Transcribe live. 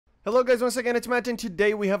Hello guys, once again it's Matt and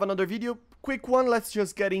today we have another video. Quick one, let's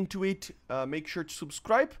just get into it. Make sure to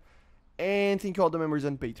subscribe and thank you all the members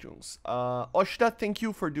and patrons. Ajude, thank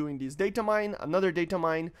you for doing this data mine, another data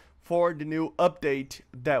mine for the new update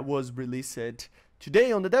that was released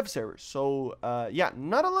today on the dev server. So yeah,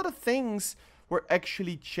 not a lot of things were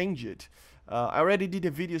actually changed. I already did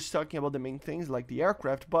a video talking about the main things like the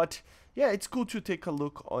aircraft, but yeah, it's cool to take a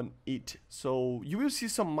look on it. So you will see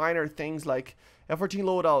some minor things like F14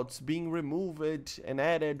 loadouts being removed and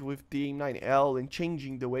added with the M9L and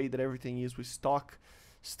changing the way that everything is with stock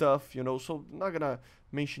stuff, you know. So I'm not gonna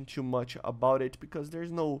mention too much about it because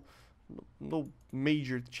there's no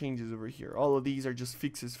major changes over here. All of these are just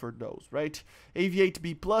fixes for those, right?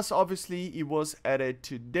 AV8B Plus, obviously it was added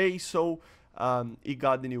today, so it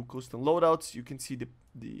got the new custom loadouts. You can see the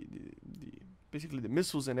basically the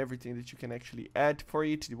missiles and everything that you can actually add for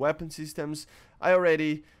it, the weapon systems. I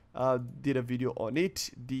already did a video on it.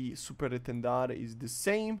 The Super Retendar is the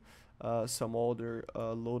same, some other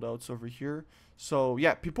loadouts over here. So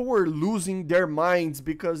yeah, people were losing their minds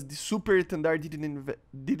because the Super Retendar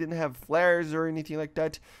didn't have flares or anything like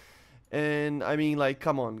that. And I mean, like,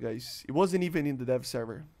 come on guys, it wasn't even in the dev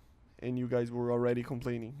server and you guys were already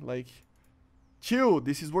complaining. Like, chill,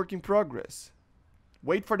 this is work in progress.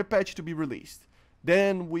 Wait for the patch to be released.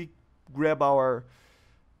 Then we grab our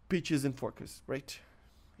pitches and focus, right?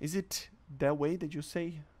 Is it that way that you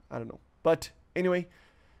say? I don't know. But anyway,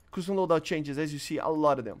 custom loadout changes, as you see, a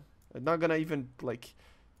lot of them. I'm not gonna even like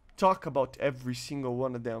talk about every single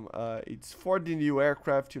one of them. It's for the new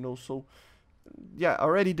aircraft, you know, so yeah, I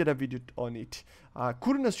already did a video on it.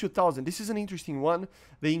 Kurunas 2000, this is an interesting one.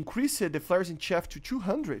 They increased the flares in chaff to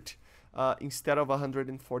 200. Instead of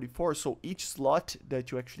 144, so each slot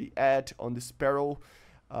that you actually add on the Sparrow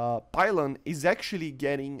pylon is actually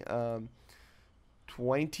getting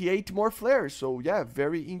 28 more flares. So yeah,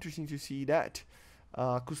 very interesting to see that.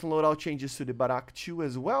 Custom loadout changes to the MatAWG 2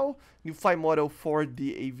 as well. New flight model for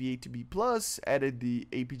the AV8B Plus, added the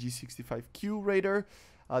APG-65Q radar.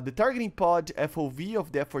 The targeting pod FOV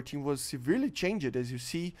of the F14 was severely changed, as you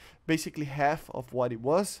see, basically half of what it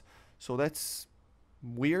was. So that's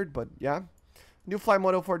weird, but yeah. New flight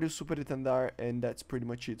model for the Super Retendar, and that's pretty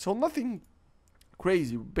much it. So nothing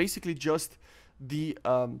crazy, basically just the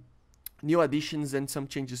new additions and some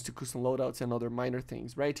changes to custom loadouts and other minor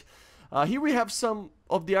things, right? Here we have some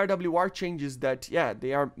of the RWR changes that, yeah,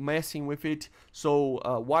 they are messing with it. So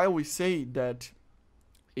while we say that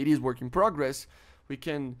it is work in progress, we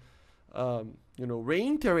can you know,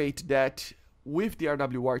 reiterate that with the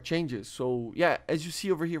RWR changes. So yeah, as you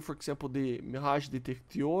see over here, for example, the Mirage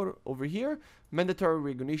Detector over here, mandatory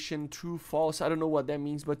recognition, true, false, I don't know what that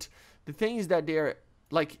means, but the thing is that they're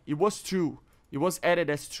like, it was true, it was added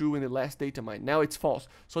as true in the last data mine, now it's false,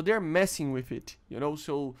 so they're messing with it, you know,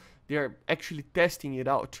 so they're actually testing it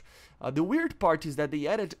out. The weird part is that they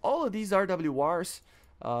added all of these RWRs,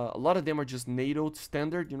 a lot of them are just NATO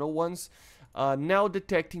standard, you know, ones. Now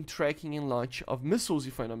detecting, tracking, and launch of missiles,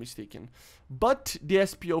 if I'm not mistaken. But the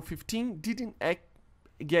SPO-15 didn't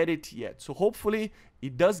get it yet. So hopefully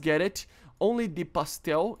it does get it. Only the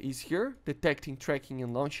Pastel is here, detecting, tracking,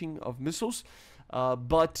 and launching of missiles.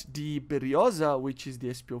 But the Beriosa, which is the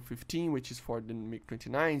SPO-15, which is for the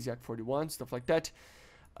MiG-29s, Yak-41, stuff like that,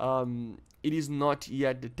 it is not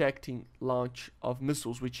yet detecting launch of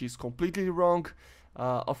missiles, which is completely wrong.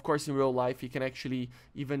 Of course, in real life, you can actually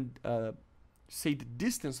even say the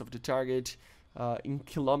distance of the target in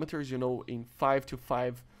kilometers, you know, in 5 to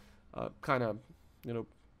 5 kind of, you know,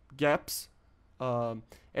 gaps.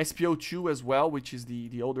 SPO2 as well, which is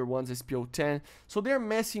the older ones, SPO10. So they're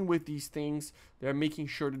messing with these things. They're making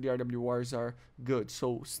sure that the RWRs are good.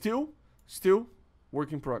 So still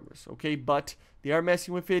work in progress, okay? But they are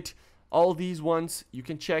messing with it. All these ones, you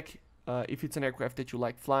can check if it's an aircraft that you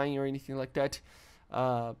like flying or anything like that.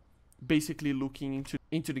 Basically looking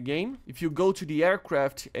into the game. If you go to the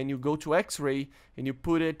aircraft and you go to X-ray and you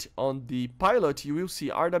put it on the pilot, you will see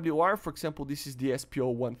RWR. For example, this is the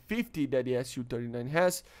SPO-150 that the Su-39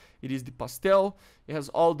 has. It is the Pastel. It has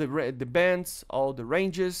all the bands, all the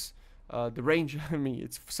ranges. The range, I mean,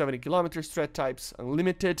 it's 70 kilometers. Threat types,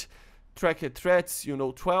 unlimited. Tracked threats, you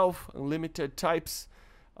know, 12 unlimited types.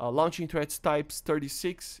 Launching threats types,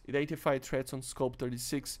 36. Identified threats on scope,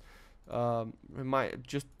 36.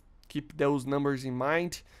 Just keep those numbers in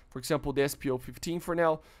mind. For example, the SPO-15 for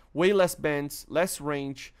now, way less bands, less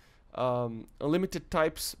range, unlimited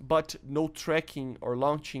types, but no tracking or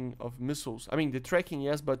launching of missiles. I mean, the tracking,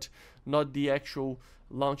 yes, but not the actual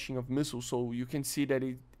launching of missiles. So you can see that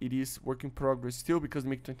it is work in progress still, because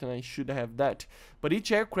MiG-29 should have that. But each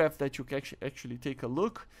aircraft that you can actually take a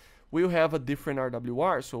look will have a different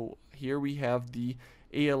RWR. So here we have the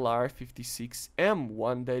ALR-56M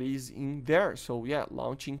one that is in there. So yeah,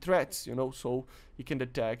 launching threats, you know, so it can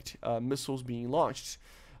detect missiles being launched.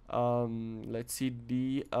 Let's see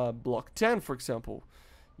the Block 10, for example.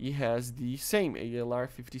 It has the same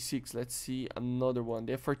ALR-56. Let's see another one.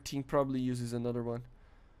 The F-14 probably uses another one.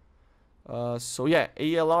 So yeah,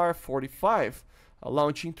 ALR-45,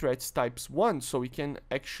 launching threats types 1. So we can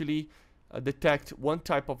actually detect one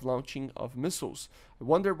type of launching of missiles. I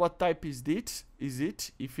wonder what type is it?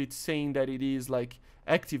 If it's saying that it is like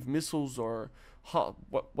active missiles, or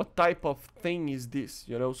what type of thing is this,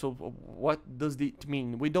 you know? So what does it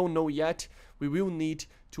mean? We don't know yet. We will need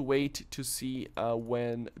to wait to see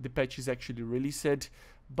when the patch is actually released.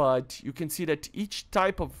 But you can see that each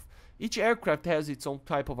aircraft has its own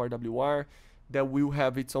type of RWR that will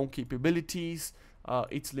have its own capabilities,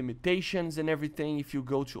 its limitations and everything. If you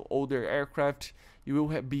go to older aircraft, you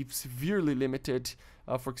will be severely limited.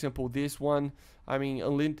 For example, this one, I mean,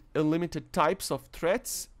 unlimited types of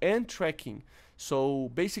threats and tracking. So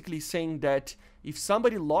basically saying that if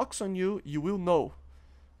somebody locks on you, you will know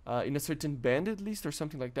in a certain band at least, or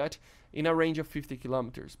something like that, in a range of 50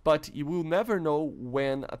 kilometers. But you will never know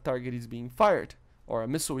when a target is being fired or a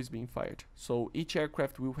missile is being fired. So each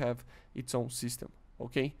aircraft will have its own system.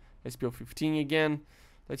 Okay, SPL-15 again.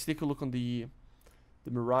 Let's take a look on the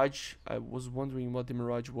Mirage. I was wondering what the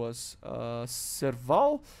Mirage was.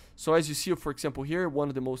 Serval. So as you see, for example, here, one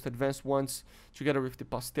of the most advanced ones, together with the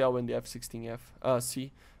Pastel and the F-16F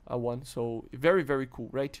C one. So very, very cool,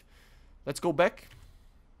 right? Let's go back.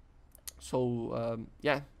 So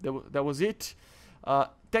yeah, that was it.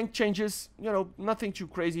 Tank changes, you know, nothing too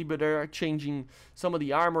crazy, but they are changing some of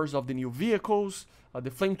the armors of the new vehicles, the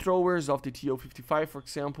flamethrowers of the TO-55, for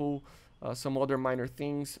example, some other minor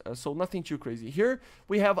things, so nothing too crazy. Here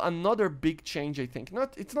we have another big change, I think.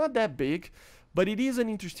 It's not that big, but it is an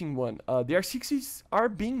interesting one. The R-60's are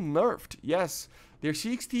being nerfed. Yes, the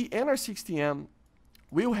R-60 and R-60M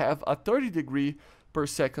will have a 30 per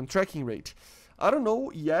second tracking rate. I don't know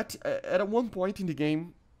yet. At one point in the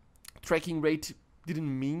game, tracking rate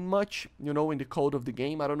didn't mean much, you know, in the code of the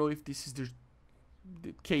game. I don't know if this is the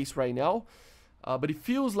case right now, but it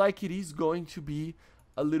feels like it is going to be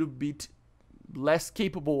a little bit less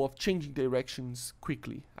capable of changing directions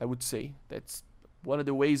quickly, I would say. That's one of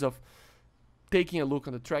the ways of taking a look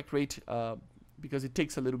on the track rate, because it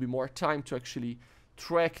takes a little bit more time to actually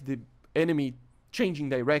track the enemy changing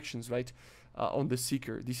directions, right, on the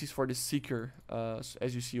Seeker. This is for the Seeker,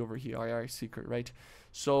 as you see over here, IR Seeker, right?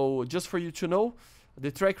 So just for you to know,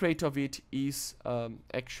 the track rate of it is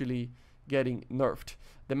actually getting nerfed.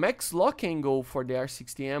 The max lock angle for the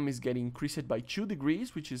R-60M is getting increased by 2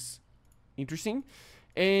 degrees, which is interesting.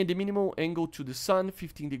 And the minimum angle to the sun,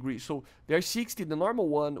 15 degrees. So the R-60, the normal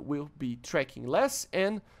one, will be tracking less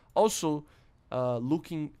and also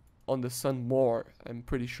looking on the sun more, I'm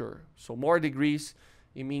pretty sure. So more degrees,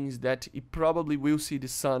 it means that it probably will see the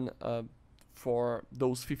sun for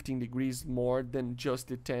those 15 degrees more than just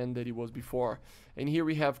the 10 that it was before. And here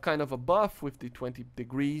we have kind of a buff with the 20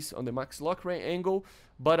 degrees on the max lock angle,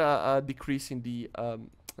 but a decrease in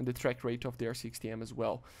the track rate of the R-60M as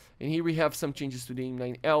well. And here we have some changes to the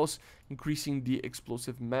AIM-9Ls, increasing the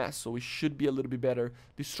explosive mass, so it should be a little bit better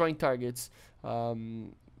destroying targets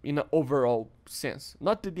in an overall sense.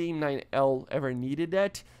 Not that the AIM-9L ever needed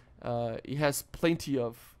that. It has plenty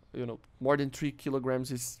of, you know, more than 3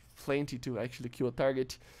 kilograms is plenty to actually kill a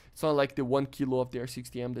target. It's not like the 1 kilo of the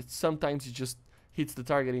R-60M that sometimes it just hits the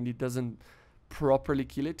target and it doesn't properly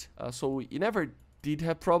kill it. So it never did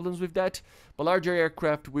have problems with that, but larger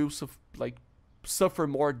aircraft will suffer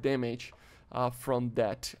more damage from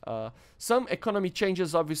that. Some economy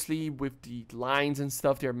changes, obviously, with the lines and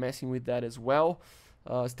stuff, they're messing with that as well.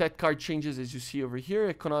 Stat card changes, as you see over here.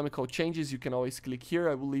 Economical changes, you can always click here.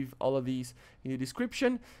 I will leave all of these in the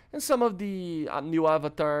description. And some of the new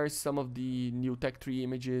avatars, some of the new Tech 3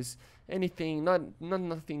 images, anything,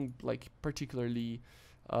 nothing like particularly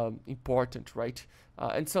important, right?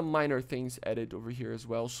 And some minor things added over here as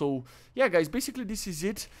well. So yeah, guys, basically this is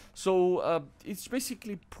it. So it's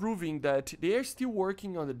basically proving that they are still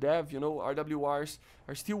working on the dev, you know, RWRs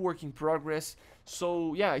are still work in progress.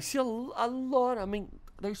 So yeah, I see a lot. I mean,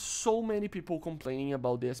 there's so many people complaining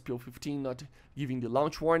about the SPL-15 not giving the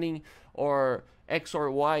launch warning, or X or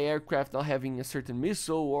Y aircraft not having a certain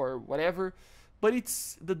missile or whatever. But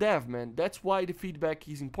it's the dev, man. That's why the feedback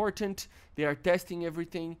is important. They are testing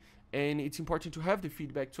everything, and it's important to have the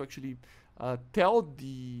feedback to actually tell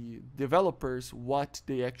the developers what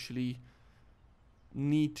they actually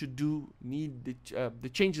need to do, the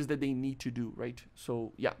changes that they need to do, right?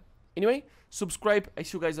 So yeah, Anyway, subscribe. I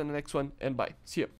see you guys on the next one, and bye. See ya.